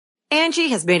Angie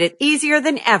has made it easier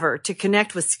than ever to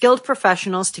connect with skilled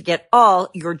professionals to get all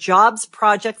your jobs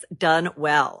projects done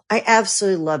well. I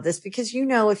absolutely love this because,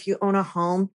 if you own a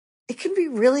home, it can be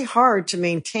really hard to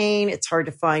maintain. It's hard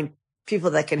to find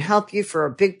people that can help you for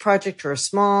a big project or a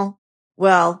small.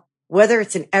 Well, whether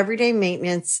it's in everyday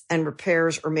maintenance and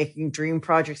repairs or making dream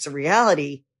projects a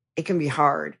reality, it can be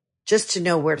hard just to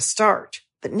know where to start.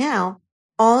 But now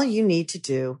all you need to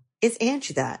do is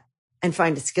Angie that and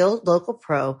find a skilled local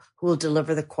pro who will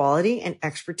deliver the quality and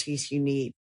expertise you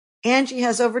need. Angie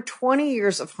has over 20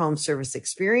 years of home service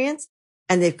experience,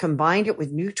 and they've combined it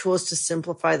with new tools to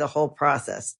simplify the whole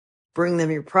process. Bring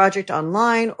them your project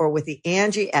online or with the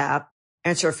Angie app,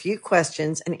 answer a few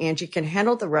questions, and Angie can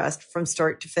handle the rest from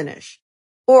start to finish.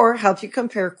 Or help you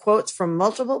compare quotes from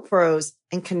multiple pros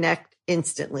and connect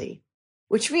instantly,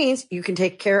 which means you can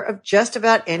take care of just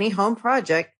about any home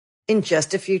project in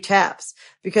just a few taps.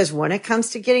 Because when it comes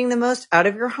to getting the most out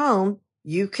of your home,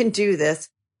 you can do this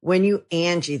when you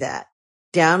Angie that.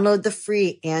 Download the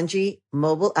free Angie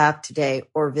mobile app today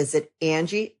or visit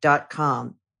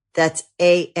Angie.com. That's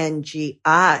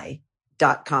ANGI.com.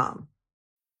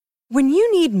 When you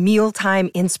need mealtime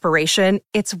inspiration,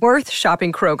 it's worth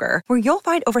shopping Kroger, where you'll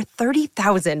find over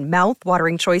 30,000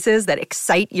 mouth-watering choices that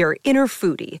excite your inner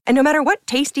foodie. And no matter what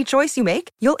tasty choice you make,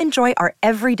 you'll enjoy our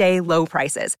everyday low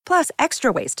prices, plus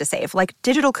extra ways to save, like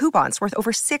digital coupons worth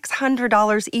over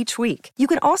 $600 each week. You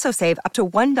can also save up to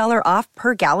 $1 off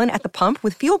per gallon at the pump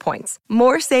with fuel points.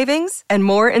 More savings and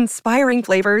more inspiring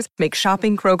flavors make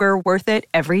shopping Kroger worth it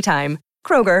every time.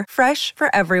 Kroger, fresh for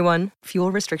everyone.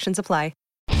 Fuel restrictions apply.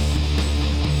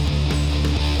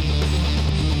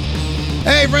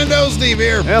 Hey, friendo, Steve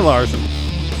here. And Larson.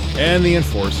 And the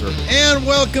Enforcer. And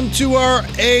welcome to our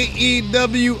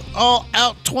AEW All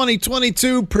Out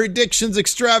 2022 Predictions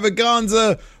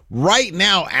Extravaganza. Right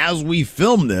now, as we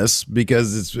film this,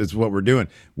 because it's what we're doing,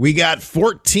 we got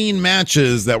 14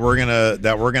 matches that we're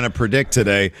gonna predict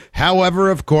today.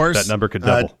 However, of course, that number could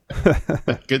double.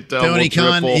 Could double, Tony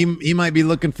Khan, he might be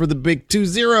looking for the big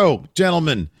 2-0,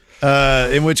 gentlemen.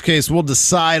 In which case, we'll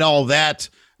decide all that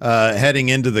heading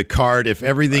into the card. If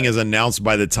everything is announced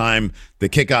by the time the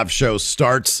kickoff show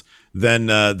starts, then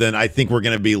I think we're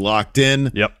going to be locked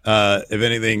in. Yep.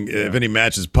 If any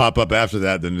matches pop up after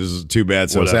that, then this is too bad,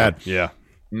 so sad. Yeah.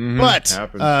 Mm-hmm.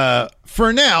 But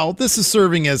for now, this is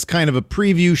serving as kind of a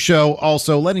preview show,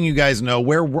 also letting you guys know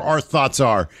where our thoughts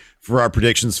are for our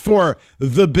predictions for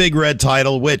the Big Red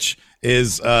title, which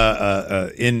is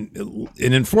in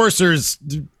Enforcer's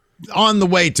on the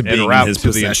way to being in his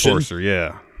possession. The Enforcer,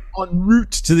 yeah. En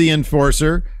route to the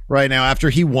Enforcer right now after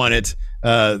he won it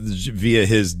via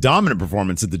his dominant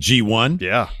performance at the G1.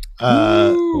 Yeah.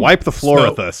 Wipe the floor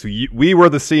with us. We were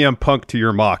the CM Punk to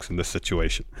your Mox in this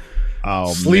situation.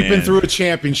 Oh, sleeping through a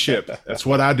championship. That's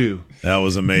what I do. That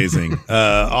was amazing.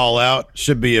 All Out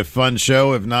should be a fun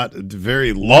show, if not a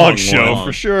very long show one.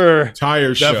 For sure.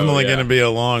 Tire show. Definitely going to be a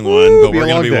long one, but we're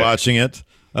going to be watching it,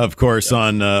 of course,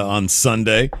 on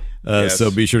Sunday.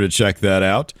 So be sure to check that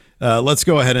out. Let's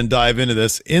go ahead and dive into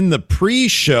this. In the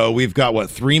pre-show, we've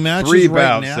got, 3 matches 3 right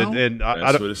bouts, now? and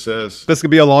That's what it says. This could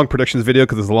be a long predictions video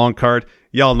because it's a long card.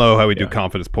 Y'all know how we do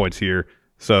confidence points here.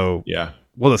 So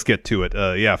we'll just get to it.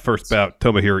 First bout,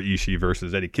 Tomohiro Ishii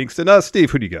versus Eddie Kingston.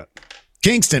 Steve, who do you got?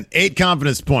 Kingston, 8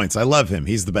 confidence points. I love him.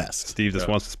 He's the best. Steve just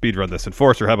wants to speedrun this.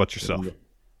 Enforcer, how about yourself?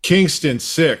 Kingston,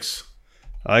 6.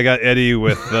 I got Eddie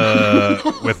with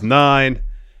 9.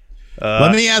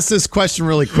 Let me ask this question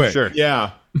really quick. Sure.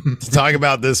 Yeah. To talk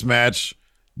about this match,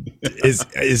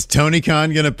 is Tony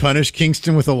Khan going to punish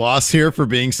Kingston with a loss here for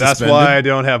being suspended? That's why I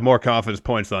don't have more confidence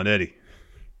points on Eddie.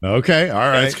 Okay, all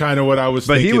right. That's kind of what I was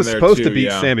thinking. But he was supposed to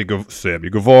beat Sammy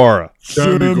Guevara.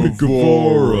 Sammy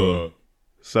Guevara.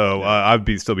 So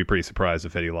I'd still be pretty surprised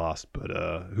if Eddie lost, but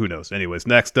who knows? Anyways,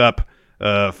 next up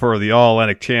for the All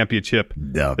Atlantic Championship,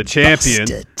 the champion,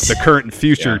 the current and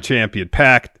future champion,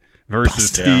 Pac versus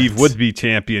Steve, would-be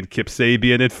champion Kip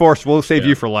Sabian. Enforcer, we'll save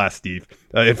you for last, Steve.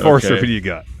 Enforcer, who do you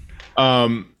got?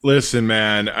 Listen,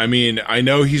 man. I mean, I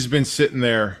know he's been sitting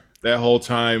there that whole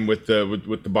time with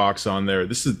the box on there.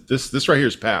 This right here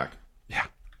is Pac. Yeah.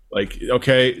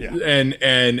 And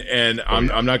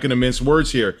I'm not going to mince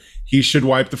words here. He should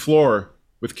wipe the floor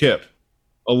with Kip.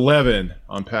 11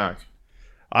 on Pac.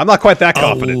 I'm not quite that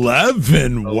confident.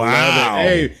 11. Wow.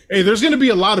 Hey, there's going to be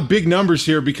a lot of big numbers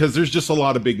here because there's just a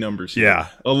lot of big numbers here. Yeah.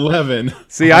 11.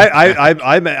 See,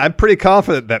 I'm pretty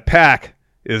confident that Pac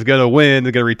is going to win,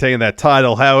 going to retain that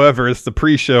title. However, it's the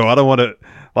pre-show. I don't want to,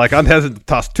 I'm hesitant to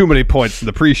toss too many points in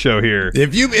the pre-show here.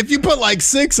 If you put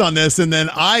 6 on this and then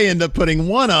I end up putting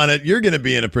 1 on it, you're going to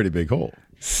be in a pretty big hole.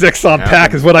 6 on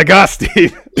Pac is what I got,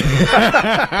 Steve. Look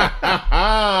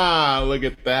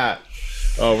at that.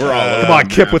 Oh, we're all come on,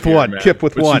 Kip with one. Kip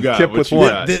with one. Kip with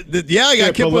one. Yeah, I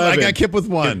got Kip with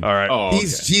one. All right. Oh,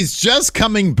 he's just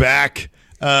coming back.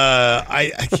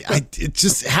 It's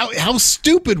just how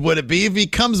stupid would it be if he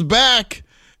comes back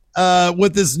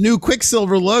with this new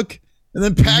Quicksilver look, and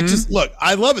then Pac just look.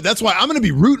 I love it. That's why I'm going to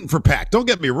be rooting for Pac. Don't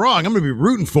get me wrong. I'm going to be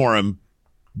rooting for him.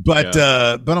 But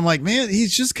I'm like, man,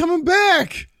 he's just coming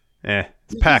back.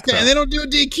 It's Pac, and they don't do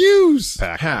DQs.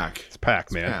 Pac. It's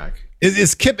Pac, man. Pac.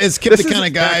 Is Kip the kind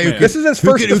of guy who this is his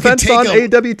first defense on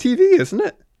AEW TV, isn't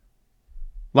it?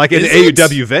 Like in the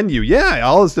AEW venue, yeah.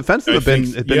 All his defenses have been.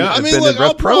 I mean, look,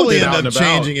 I'll probably end up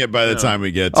changing it by the time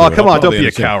we get to it. Oh, come on, don't be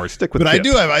a coward. Stick with. But Kip.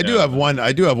 I do have one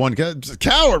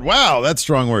coward. Wow, that's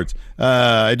strong words.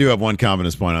 I do have one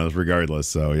confidence point on this, regardless.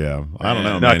 So yeah, I don't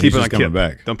know. No, man. keep He's it on coming Kip.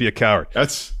 back. Don't be a coward.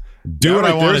 That's. Do what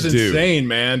I want to do. Insane,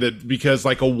 man. That because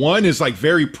like a 1 is like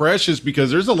very precious because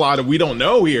there's a lot of we don't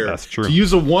know here. That's true. To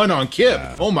use a 1 on Kip,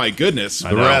 oh my goodness.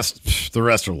 The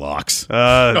rest are locks.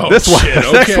 This one,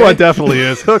 next one definitely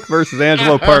is Hook versus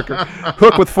Angelo Parker.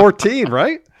 Hook with 14,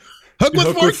 right? Hook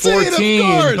with 14, of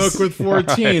course. Hook with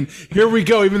 14. Here we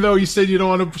go. Even though you said you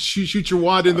don't want to shoot your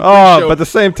wad in the pre-show. But at the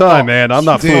same time, man, I'm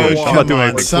not dude, foolish. I'm not doing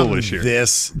anything foolish here.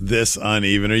 This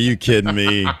uneven. Are you kidding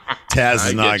me? Taz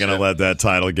is not going to let that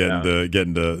title get into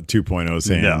 2.0's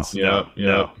hands.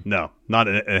 No. Not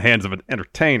in the hands of an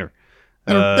entertainer.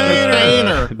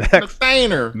 Entertainer.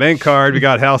 Main card, we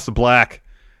got House of Black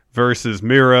versus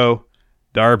Miro,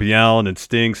 Darby Allin, and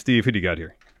Sting. Steve, who do you got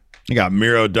here? You got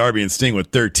Miro, Darby, and Sting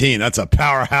with 13. That's a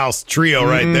powerhouse trio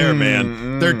right there,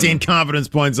 man. 13 confidence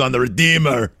points on the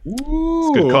Redeemer. It's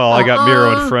a good call. I got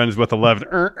Miro and Friends with 11.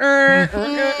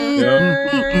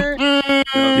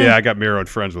 Yeah, I got Miro and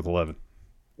Friends with 11.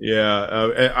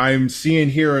 Yeah, I'm seeing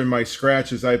here in my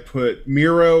scratches, I put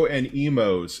Miro and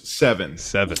Emos 7.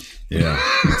 7. Yeah,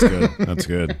 that's good. That's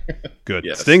good. Good.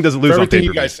 Yes. Sting doesn't lose on pay-per-view.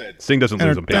 You guys said. Sting doesn't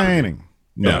lose on pay-per-view.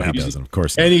 No, he doesn't. Of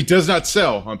course not. And he does not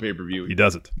sell on pay-per-view. He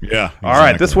doesn't. Yeah. Exactly. All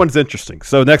right, this one's interesting.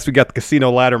 So next we got the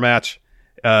Casino Ladder match.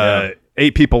 8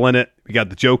 people in it. We got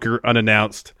the Joker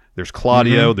unannounced. There's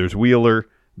Claudio. There's Wheeler.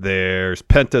 There's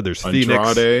Penta. There's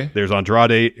Phoenix. There's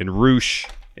Andrade and Roosh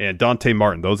and Dante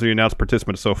Martin. Those are the announced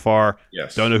participants so far.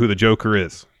 Yes. Don't know who the Joker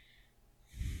is.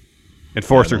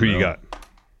 Enforcer, who you got?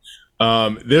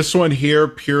 This one here,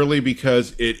 purely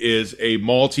because it is a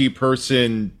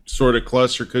multi-person sort of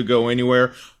cluster, could go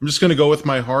anywhere. I'm just going to go with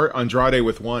my heart. Andrade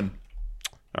with 1.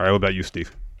 All right, what about you,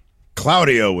 Steve?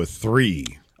 Claudio with 3.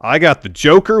 I got the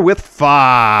Joker with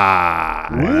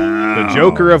 5. Wow. The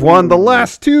Joker have won the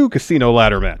last 2 Casino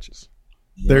Ladder matches.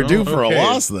 They're due for a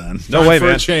loss then. No way,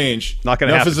 man. A change. Not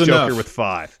going to have the Joker with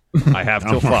 5. I have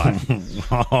till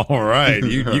 5. All right.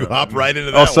 You hop right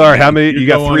into that. Oh, sorry. One. How many? You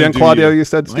got 3 on Claudio, you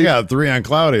said, Steve? I got 3 on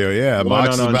Claudio, yeah.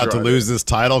 Mox is about to lose this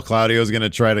title. Claudio's going to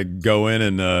try to go in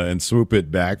and swoop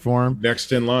it back for him.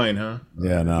 Next in line, huh?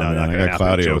 Yeah, no man. I got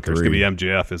Claudio with 3. It's going to be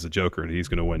MJF as a Joker, and he's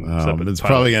going to win. It's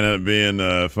probably going to be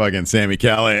in fucking Sami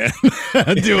Callihan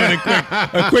doing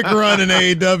a quick run in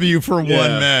AEW for one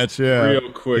match. Yeah.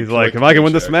 Real quick. He's like, if I can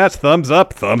win this match, thumbs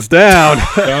up, thumbs down.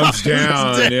 Thumbs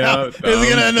down. Yeah. Is it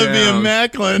going to end up being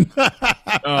Macklin?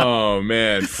 Oh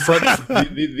man,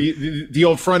 the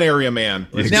old front area man.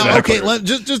 Now, okay,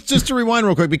 just to rewind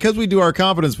real quick, because we do our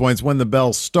confidence points when the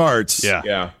bell starts.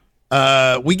 Yeah.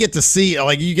 We get to see, who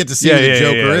the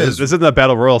Joker is. This isn't a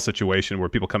battle royal situation where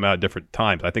people come out at different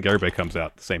times. I think everybody comes out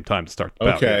at the same time to start the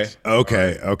battle.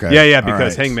 Okay. Yeah,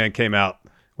 because Hangman came out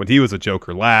when he was a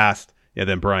Joker last. Yeah,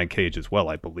 then Brian Cage as well,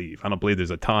 I believe. I don't believe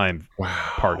there's a time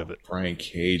part of it. Brian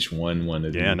Cage won one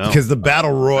of these. Yeah, no. Because the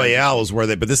Battle Royale is where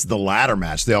but this is the ladder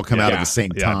match. They all come out at the same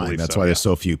time. That's why there's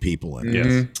so few people in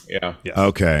it. Yes.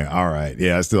 Okay, all right.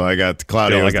 Yeah, I got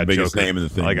Claudio as the biggest name in the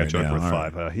thing. I got Joker with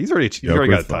 5. Right. He's already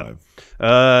got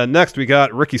 5. Next, we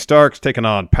got Ricky Starks taking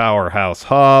on Powerhouse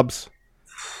Hobbs.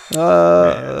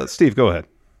 Steve, go ahead.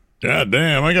 God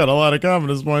damn, I got a lot of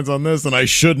confidence points on this, and I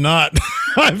should not.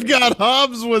 I've got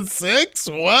Hobbs with 6.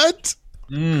 What?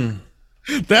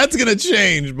 That's gonna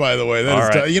change, by the way.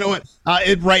 You know what?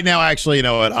 Right now, actually, you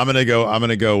know what? I'm gonna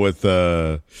go with.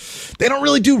 They don't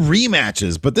really do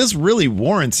rematches, but this really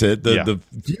warrants it. The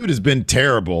feud has been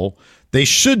terrible. They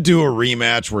should do a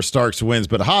rematch where Starks wins,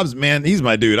 but Hobbs, man, he's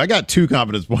my dude. I got 2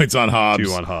 confidence points on Hobbs.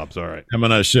 2 on Hobbs. All right. I'm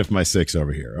gonna shift my 6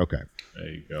 over here. Okay. There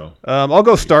you go. I'll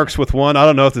go Starks with 1. I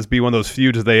don't know if this be one of those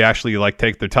feuds that they actually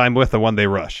take their time with, the one they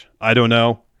rush. I don't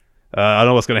know. I don't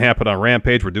know what's going to happen on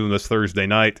Rampage. We're doing this Thursday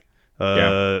night.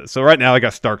 So right now I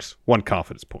got Starks 1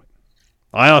 confidence point.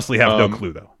 I honestly have no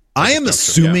clue though. I am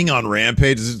assuming on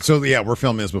Rampage. So yeah, we're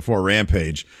filming this before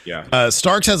Rampage. Yeah.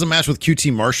 Starks has a match with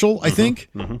QT Marshall, I think.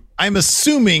 I'm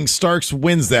assuming Starks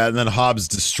wins that, and then Hobbs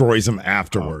destroys him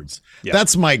afterwards.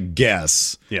 That's my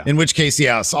guess. Yeah. In which case,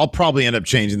 yes, I'll probably end up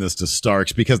changing this to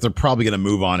Starks because they're probably going to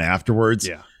move on afterwards.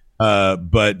 Yeah.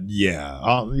 But yeah,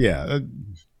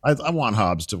 I want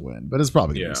Hobbs to win, but it's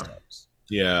probably going to be Starks.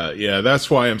 Yeah. That's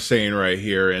why I'm saying right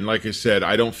here. And like I said,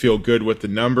 I don't feel good with the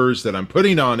numbers that I'm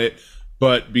putting on it.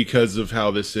 But because of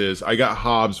how this is, I got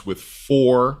Hobbs with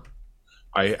 4.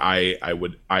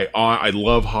 I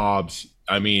love Hobbs.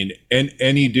 I mean,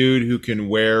 any dude who can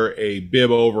wear a bib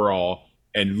overall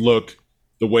and look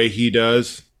the way he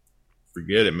does,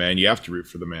 forget it, man. You have to root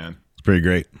for the man. It's pretty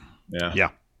great. Yeah.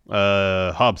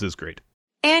 Hobbs is great.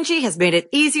 Angie has made it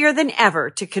easier than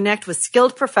ever to connect with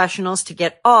skilled professionals to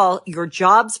get all your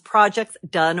jobs projects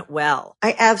done well.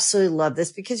 I absolutely love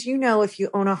this because, if you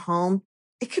own a home,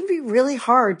 it can be really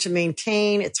hard to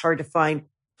maintain. It's hard to find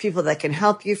people that can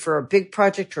help you for a big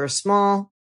project or a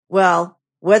small. Well,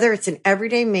 whether it's in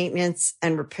everyday maintenance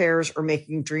and repairs or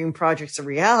making dream projects a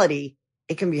reality,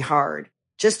 it can be hard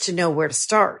just to know where to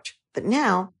start. But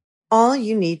now all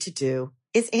you need to do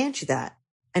is Angie that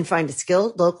and find a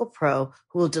skilled local pro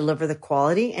who will deliver the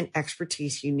quality and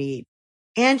expertise you need.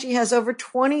 Angie has over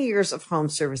 20 years of home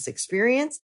service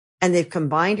experience, and they've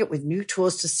combined it with new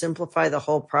tools to simplify the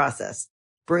whole process.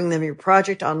 Bring them your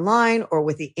project online or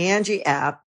with the Angie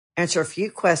app, answer a few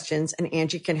questions, and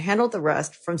Angie can handle the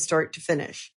rest from start to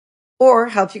finish. Or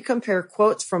help you compare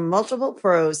quotes from multiple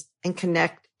pros and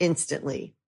connect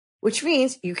instantly, which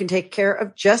means you can take care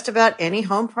of just about any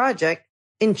home project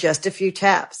in just a few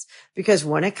taps. Because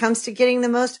when it comes to getting the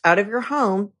most out of your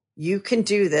home, you can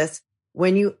do this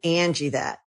when you Angie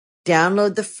that.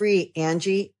 Download the free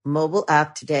Angie mobile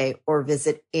app today or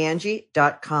visit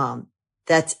Angie.com.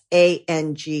 That's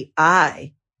ANGI.com.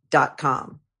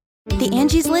 The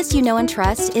Angie's List you know and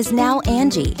trust is now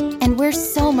Angie, and we're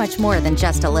so much more than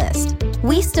just a list.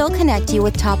 We still connect you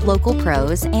with top local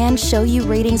pros and show you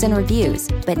ratings and reviews,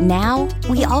 but now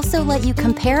we also let you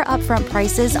compare upfront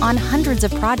prices on hundreds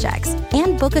of projects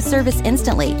and book a service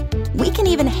instantly. We can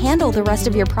even handle the rest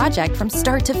of your project from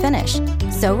start to finish.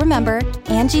 So remember,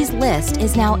 Angie's List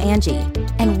is now Angie,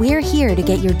 and we're here to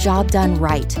get your job done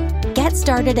right. Get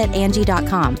started at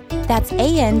Angie.com. That's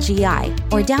ANGI,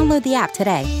 or download the app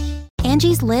today.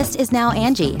 Angie's List is now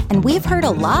Angie, and we've heard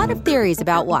a lot of theories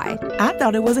about why. I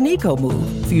thought it was an eco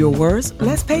move. Fewer words,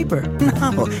 less paper.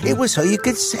 No, it was so you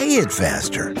could say it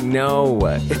faster. No,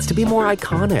 it's to be more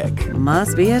iconic.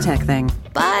 Must be a tech thing.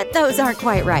 But those aren't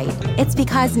quite right. It's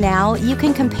because now you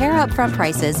can compare upfront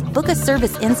prices, book a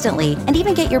service instantly, and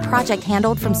even get your project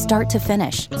handled from start to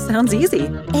finish. Sounds easy.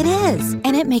 It is,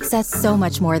 and it makes us so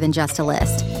much more than just a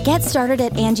list. Get started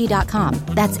at Angie.com.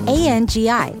 That's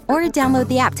ANGI, or download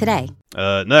the app today.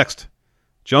 Next,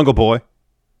 Jungle Boy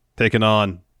taking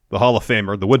on the Hall of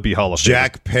Famer, the would-be Hall of Famer.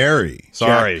 Jack Perry.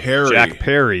 Jack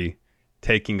Perry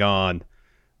taking on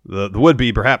the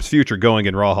would-be, perhaps future going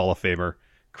in Raw Hall of Famer,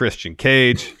 Christian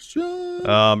Cage.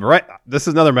 Right, this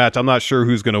is another match. I'm not sure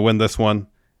who's going to win this one.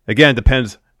 Again,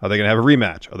 depends. Are they going to have a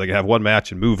rematch? Are they going to have one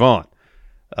match and move on?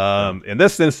 In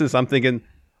this instance, I'm thinking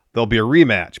there'll be a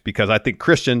rematch because I think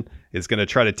Christian is going to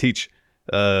try to teach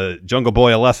Jungle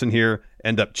Boy a lesson here,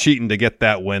 end up cheating to get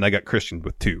that win. I got Christian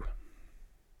with 2.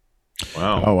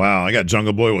 Wow. Oh, wow. I got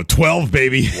Jungle Boy with 12,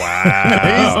 baby. Wow.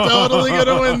 He's totally going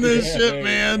to win this shit,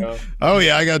 man. Oh,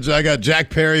 yeah. I got Jack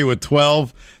Perry with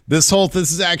 12. This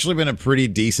has actually been a pretty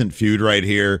decent feud right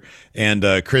here. And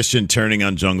Christian turning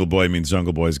on Jungle Boy means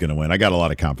Jungle Boy is going to win. I got a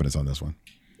lot of confidence on this one.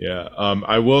 Yeah.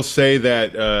 I will say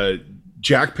that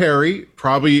Jack Perry,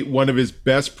 probably one of his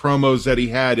best promos that he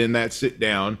had in that sit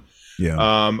down. Yeah.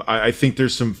 I think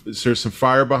there's some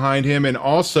fire behind him. And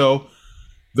also,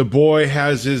 the boy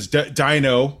has his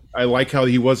dyno. I like how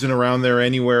he wasn't around there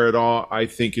anywhere at all. I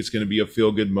think it's going to be a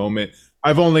feel-good moment.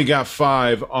 I've only got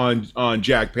 5 on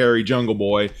Jack Perry, Jungle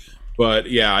Boy. But,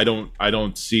 yeah, I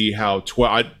don't see how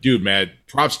 12 – dude, man,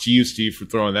 props to you, Steve, for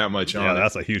throwing that much on. Yeah,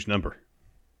 that's a huge number.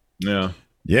 Yeah.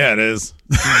 Yeah, it is.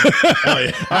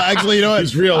 Actually, you know what?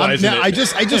 He's realizing it. I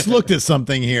just looked at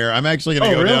something here. I'm actually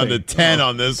going to go down to 10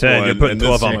 on this 10, one. you're putting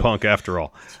 12 on Punk after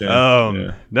all.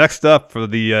 Next up for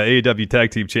the AEW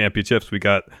Tag Team Championships, we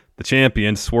got the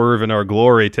champion Swerve in Our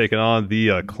Glory taking on the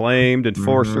acclaimed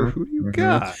Enforcer. Who do you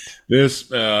got? This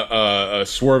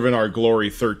Swerve in Our Glory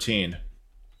 13.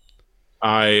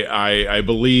 I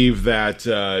believe that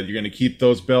you're going to keep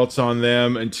those belts on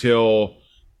them until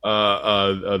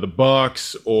the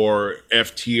Bucks or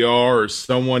FTR or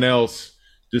someone else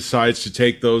decides to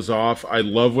take those off. I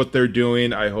love what they're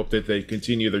doing. I hope that they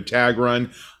continue their tag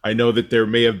run. I know that there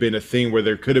may have been a thing where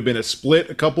there could have been a split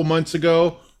a couple months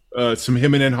ago, some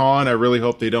him and Haw, and I really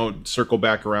hope they don't circle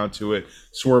back around to it.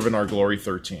 Swerve in Our Glory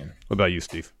 13. What about you,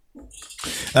 Steve?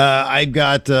 I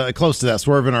got close to that.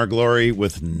 Swerve in Our Glory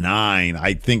with 9.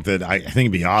 I think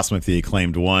it'd be awesome if the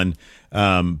Acclaimed won,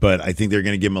 but I think they're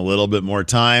going to give them a little bit more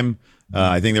time.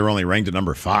 I think they were only ranked at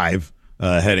number 5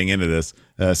 heading into this.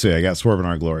 So yeah, I got Swerve in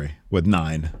Our Glory with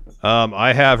 9.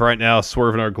 I have right now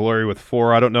Swerve in Our Glory with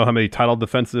 4. I don't know how many title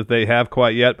defenses they have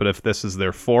quite yet, but if this is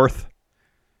their 4th,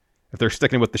 if they're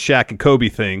sticking with the Shaq and Kobe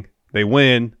thing, they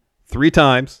win 3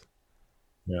 times.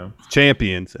 Yeah,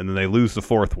 champions, and then they lose the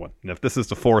 4th one. And if this is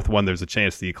the 4th one, there's a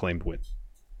chance the Acclaimed win.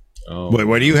 Oh, wait,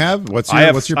 what do you have? I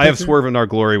have Swerve in Our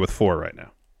Glory with 4 right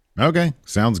now. Okay,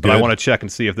 sounds good. But I want to check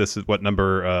and see if this is what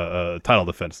number title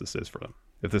defense this is for them.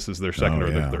 If this is their second or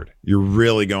their third. You're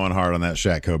really going hard on that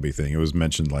Shaq Kobe thing. It was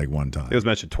mentioned like one time. It was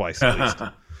mentioned twice at least.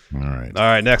 All right. All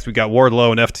right, next we got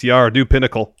Wardlow and FTR, New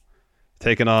Pinnacle,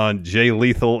 taking on Jay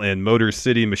Lethal and Motor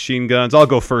City Machine Guns. I'll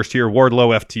go first here.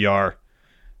 Wardlow, FTR.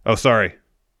 Oh, sorry.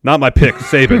 Not my pick,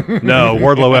 Saban. No,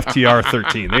 Wardlow, FTR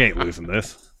 13. They ain't losing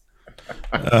this.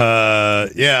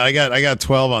 Yeah, I got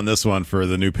 12 on this one for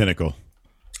the New Pinnacle.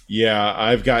 Yeah,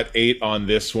 I've got 8 on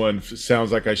this one.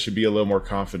 Sounds like I should be a little more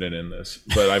confident in this,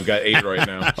 but I've got 8 right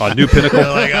now. On New Pinnacle?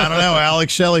 I don't know.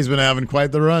 Alex Shelley's been having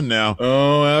quite the run now.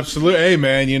 Oh, absolutely. Hey,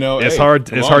 man, it's hard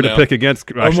to pick against.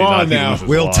 Actually, come on now.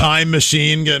 Will Time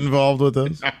Machine get involved with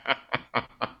this?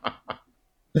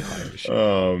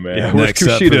 Oh man! Yeah, where's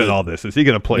Kushida in all this? Is he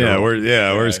going to play?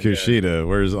 Where's Kushida?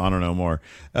 Where's I don't know more.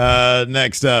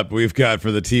 Next up, we've got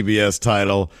for the TBS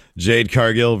title, Jade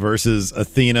Cargill versus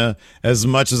Athena. As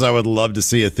much as I would love to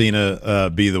see Athena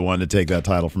be the one to take that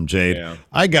title from Jade,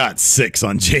 I got 6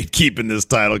 on Jade keeping this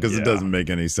title because it doesn't make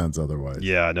any sense otherwise.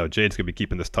 Yeah, no, Jade's going to be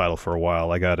keeping this title for a while.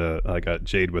 I got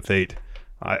Jade with 8.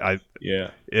 They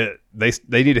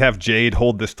need to have Jade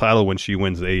hold this title when she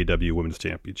wins the AEW Women's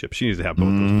Championship. She needs to have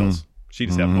both those belts. She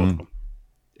needs to have both of them.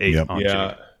 8 on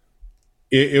Jade.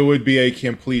 It would be a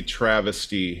complete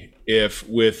travesty if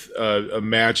with a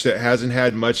match that hasn't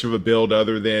had much of a build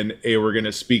other than, hey, we're going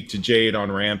to speak to Jade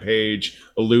on Rampage,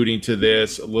 alluding to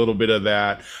this, a little bit of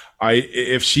that.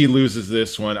 If she loses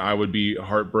this one, I would be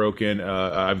heartbroken.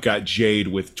 I've got Jade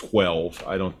with 12.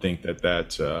 I don't think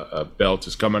that belt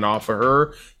is coming off of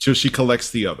her till she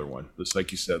collects the other one, just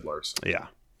like you said, Lars. Yeah.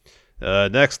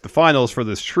 Next, the finals for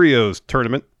this Trios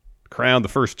tournament. Crown the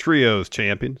first Trios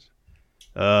champions.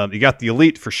 You got the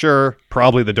Elite for sure.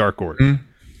 Probably the Dark Order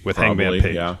with Hangman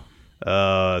Page.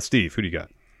 Yeah. Steve, who do you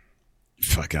got?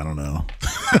 Fuck, I don't know.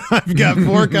 I've got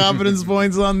 4 confidence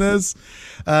points on this.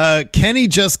 Kenny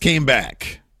just came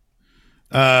back.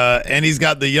 And he's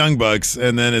got the Young Bucks,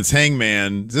 and then it's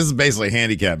Hangman. This is basically a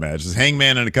handicap match. It's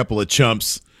Hangman and a couple of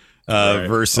chumps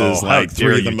versus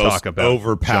 3 of the most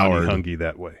overpowered. Johnny Hungy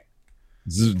that way.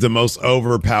 The most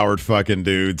overpowered fucking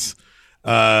dudes.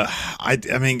 I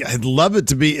mean, I'd love it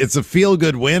to be. It's a feel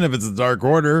good win if it's the Dark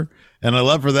Order, and I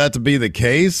love for that to be the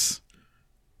case.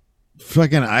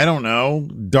 Fucking, I don't know.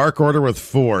 Dark Order with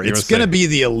 4. It's gonna be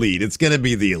the Elite. It's gonna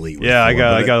be the Elite. Yeah, I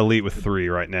got Elite with 3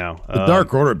 right now. The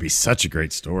Dark Order would be such a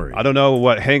great story. I don't know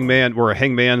where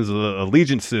Hangman's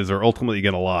allegiances are ultimately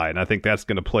going to lie, and I think that's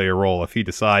going to play a role. If he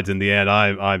decides in the end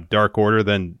I'm Dark Order,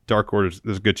 then there's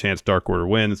a good chance Dark Order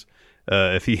wins.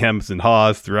 If he hems and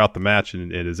haws throughout the match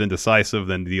and it is indecisive,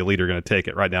 then the Elite are going to take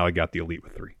it. Right now, I got the Elite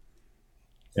with 3.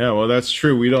 Yeah, well, that's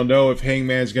true. We don't know if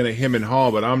Hangman's going to hem and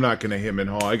haw, but I'm not going to hem and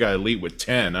haw. I got Elite with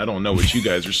 10. I don't know what you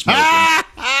guys are smoking.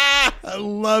 I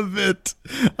love it.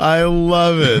 I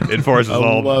love it. Enforces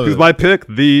all. Who's my pick?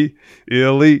 The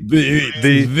Elite. The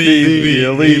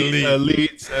Elite.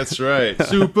 Elites. That's right.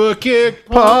 Super Kick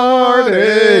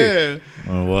Party.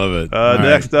 I love it.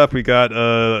 Next up, we got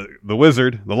the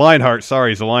Wizard, the Lionheart.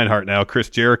 Sorry, he's the Lionheart now. Chris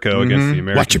Jericho against the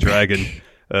American Dragon.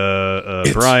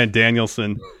 Bryan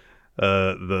Danielson.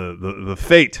 The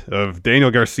fate of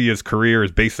Daniel Garcia's career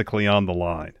is basically on the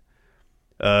line.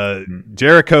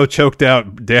 Jericho choked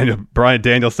out Bryan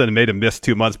Danielson and made him miss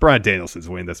 2 months. Bryan Danielson's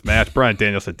winning this match. Bryan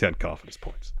Danielson 10 confidence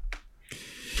points.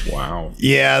 Wow.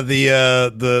 Yeah,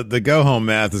 the go home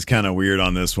math is kind of weird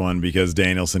on this one because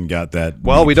Danielson got that.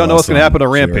 Well, we don't know what's going to happen on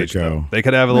Rampage. Though. They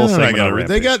could have a little segment on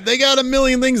Rampage. They got a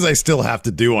million things they still have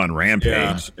to do on Rampage.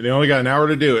 Yeah, and they only got an hour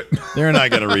to do it. They're not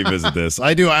going to revisit this.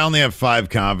 I only have 5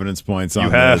 confidence points on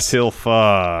this. You have till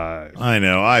 5. I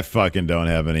know. I fucking don't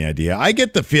have any idea. I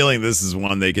get the feeling this is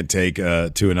one they could take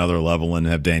to another level and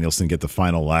have Danielson get the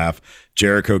final laugh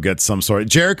Jericho gets some sort of,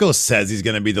 Jericho says he's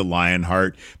going to be the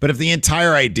Lionheart, but if the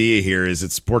entire idea here is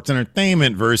it's sports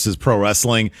entertainment versus pro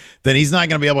wrestling, then he's not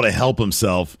going to be able to help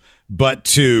himself but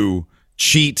to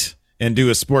cheat and do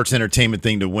a sports entertainment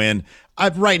thing to win.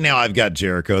 Right now I've got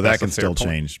Jericho. That can still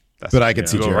change. But I can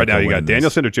see Jericho. Right now you got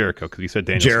Danielson or Jericho? Because you said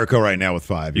Danielson. Jericho right now with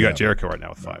 5. You got Jericho right now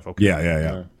with 5.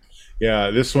 Okay.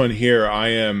 Yeah. This one here, I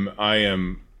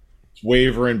am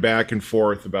wavering back and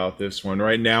forth about this one.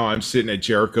 Right now I'm sitting at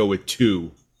Jericho with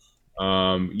 2.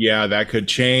 That could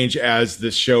change as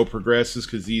this show progresses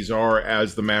because these are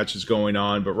as the match is going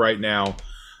on. But right now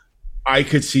I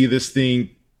could see this thing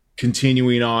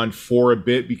continuing on for a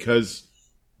bit because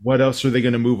what else are they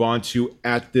going to move on to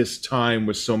at this time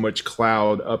with so much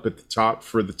cloud up at the top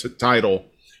for the title?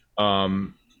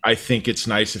 I think it's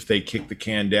nice if they kick the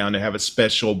can down to have a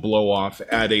special blow off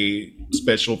at a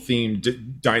special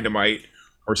themed Dynamite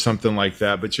or something like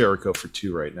that. But Jericho for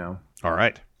 2 right now. All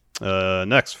right.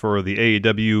 Next for the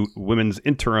AEW Women's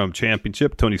Interim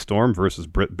Championship, Toni Storm versus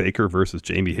Britt Baker versus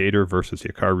Jamie Hayter versus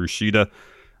Hikaru Shida.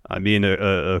 I mean,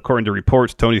 according to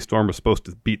reports, Toni Storm was supposed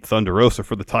to beat Thunder Rosa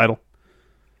for the title.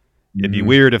 It'd be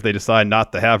weird if they decide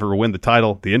not to have her win the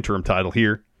title, the interim title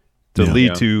here, to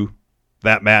lead to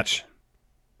that match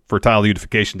for title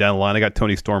unification down the line. I got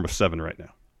Toni Storm with 7 right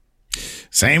now.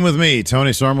 Same with me.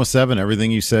 Toni Storm with 7.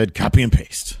 Everything you said, copy and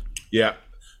paste. Yeah.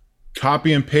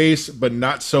 Copy and paste, but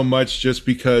not so much just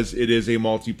because it is a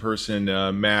multi-person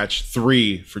match.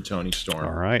 3 for Toni Storm.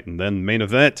 All right. And then main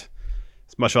event.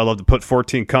 As much as I love to put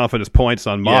 14 confidence points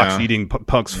on Mox eating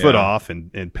Punk's foot off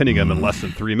and pinning him in less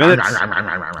than 3 minutes.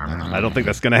 I don't think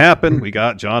that's going to happen. We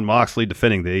got Jon Moxley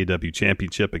defending the AEW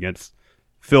Championship against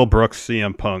Phil Brooks,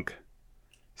 CM Punk.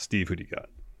 Steve, who do you got?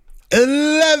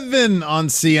 11 on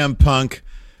CM Punk.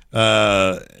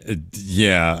 I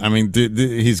mean,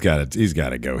 he's got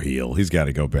to go heel. He's got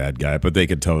to go bad guy. But they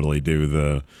could totally do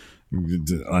the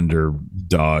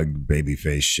underdog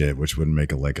babyface shit, which wouldn't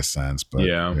make a lick of sense. But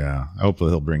yeah,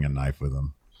 hopefully he'll bring a knife with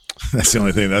him. That's the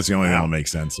only thing. That's the only thing that'll make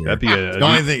sense here. That'd be the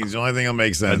only thing that'll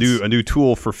make sense. A new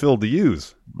tool for Phil to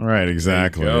use. Right.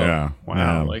 Exactly. Yeah.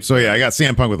 Wow. I got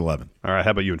CM Punk with 11. All right.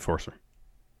 How about you, Enforcer?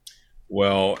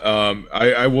 Well,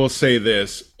 I will say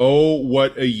this. Oh,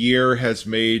 what a year has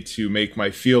made to make my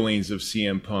feelings of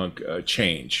CM Punk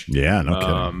change. Yeah. No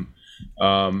kidding.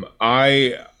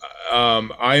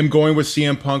 I am going with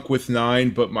CM Punk with 9,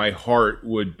 but my heart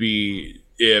would be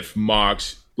if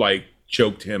Mox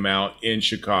choked him out in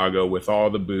Chicago with all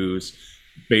the boos,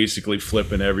 basically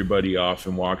flipping everybody off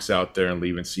and walks out there and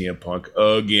leaving CM Punk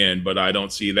again. But I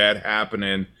don't see that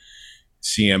happening.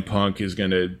 CM Punk is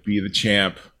going to be the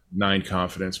champ. 9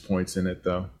 confidence points in it,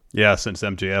 though. Yeah, since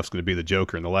MJF's going to be the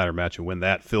Joker in the ladder match and win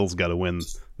that, Phil's got to win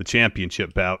the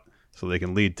championship bout so they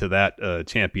can lead to that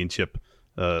championship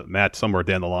match somewhere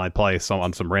down the line, probably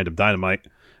on some random Dynamite.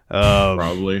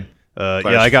 Probably.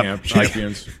 I got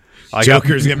champions.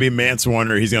 Joker's going to be Mance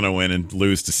Warner. He's going to win and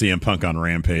lose to CM Punk on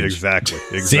Rampage. Exactly.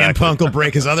 CM Punk will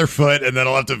break his other foot, and then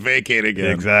he'll have to vacate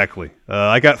again. Exactly.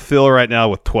 I got Phil right now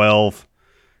with 12.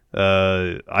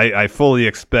 I fully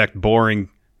expect boring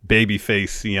babyface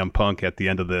CM Punk at the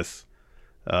end of this.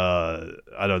 I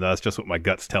don't know. That's just what my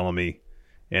gut's telling me.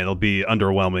 And it'll be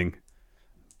underwhelming.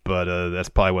 But that's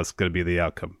probably what's going to be the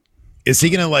outcome. Is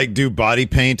he going to do body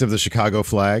paint of the Chicago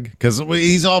flag? Because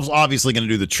he's obviously going to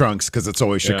do the trunks because it's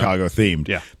always Chicago themed.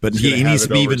 Yeah, but he needs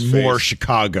to be even more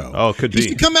Chicago. Oh, it could be. He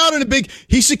should come out in a big.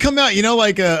 He should come out.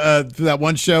 That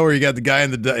one show where you got the guy in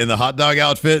the hot dog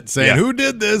outfit saying, "Who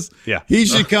did this?" Yeah, he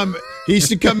should come. He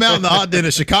should come out in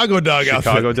a Chicago dog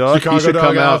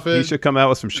outfit. He should come out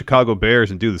with some Chicago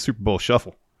Bears and do the Super Bowl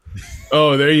shuffle.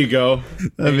 Oh, there you go.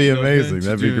 That'd be amazing.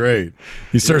 That'd be great.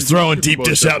 He starts throwing deep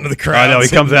dish out into the crowd. I know. He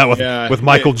comes out with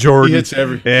Michael Jordan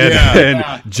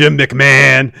and Jim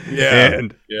McMahon.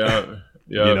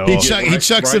 He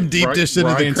chucks some deep dish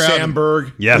into the crowd.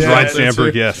 Sandberg. Yes, Ryan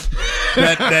Sandberg. Yes.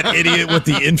 that idiot with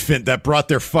the infant that brought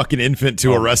their fucking infant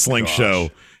to a wrestling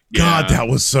show. God, that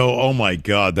was so. Oh my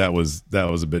God, that was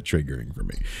a bit triggering for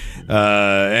me.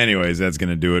 Anyways, that's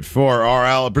gonna do it for our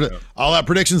all out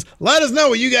predictions. Let us know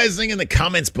what you guys think in the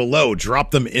comments below.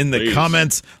 Drop them in the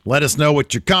comments. Let us know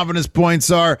what your confidence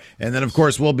points are, and then of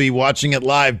course we'll be watching it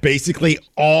live basically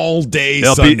all day.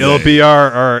 It'll be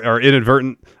our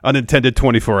inadvertent, unintended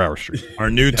 24-hour stream. Our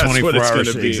new 24-hour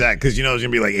stream. Exactly, because there's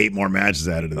gonna be 8 more matches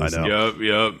added to this. I know.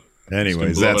 Yep.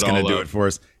 Anyways, that's going to do it for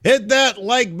us. Hit that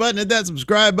like button, hit that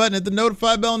subscribe button, hit the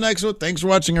notify bell next one. Thanks for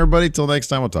watching, everybody. Till next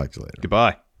time, we'll talk to you later.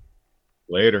 Goodbye.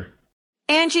 Later.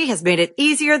 Angie has made it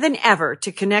easier than ever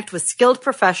to connect with skilled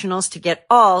professionals to get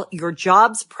all your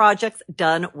jobs projects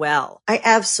done well. I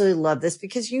absolutely love this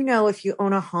because, if you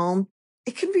own a home,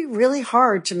 it can be really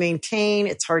hard to maintain.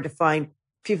 It's hard to find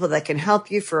people that can help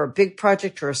you for a big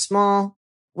project or a small.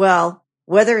 Well,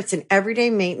 whether it's in everyday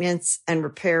maintenance and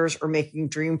repairs or making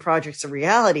dream projects a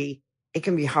reality, it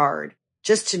can be hard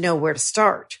just to know where to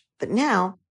start. But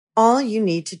now, all you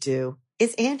need to do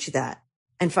is Angie that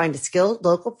and find a skilled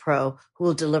local pro who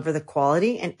will deliver the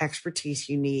quality and expertise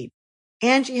you need.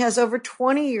 Angie has over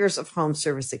 20 years of home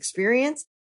service experience,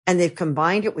 and they've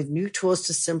combined it with new tools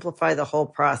to simplify the whole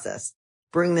process.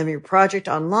 Bring them your project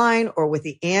online or with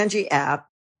the Angie app,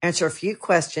 answer a few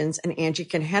questions, and Angie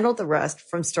can handle the rest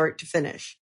from start to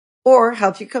finish. Or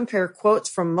help you compare quotes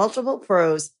from multiple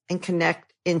pros and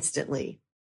connect instantly,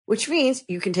 which means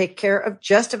you can take care of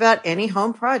just about any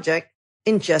home project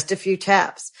in just a few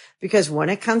taps. Because when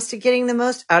it comes to getting the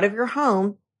most out of your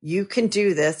home, you can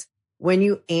do this when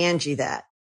you Angie that.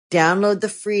 Download the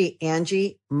free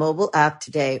Angie mobile app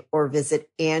today or visit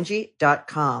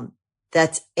Angie.com.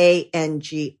 That's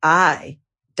ANGI.com.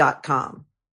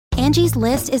 Angie's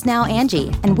List is now Angie,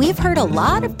 and we've heard a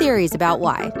lot of theories about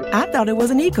why. I thought it was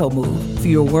an eco move.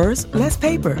 Fewer words, less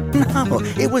paper. No,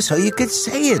 it was so you could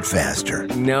say it faster.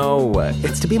 No,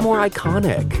 it's to be more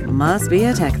iconic. Must be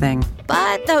a tech thing.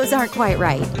 But those aren't quite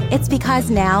right. It's because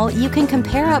now you can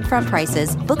compare upfront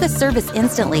prices, book a service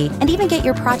instantly, and even get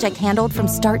your project handled from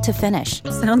start to finish.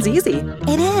 Sounds easy.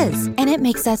 It is, and it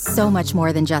makes us so much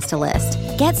more than just a list.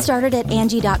 Get started at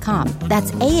Angie.com.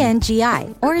 That's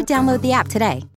ANGI, or download the app today.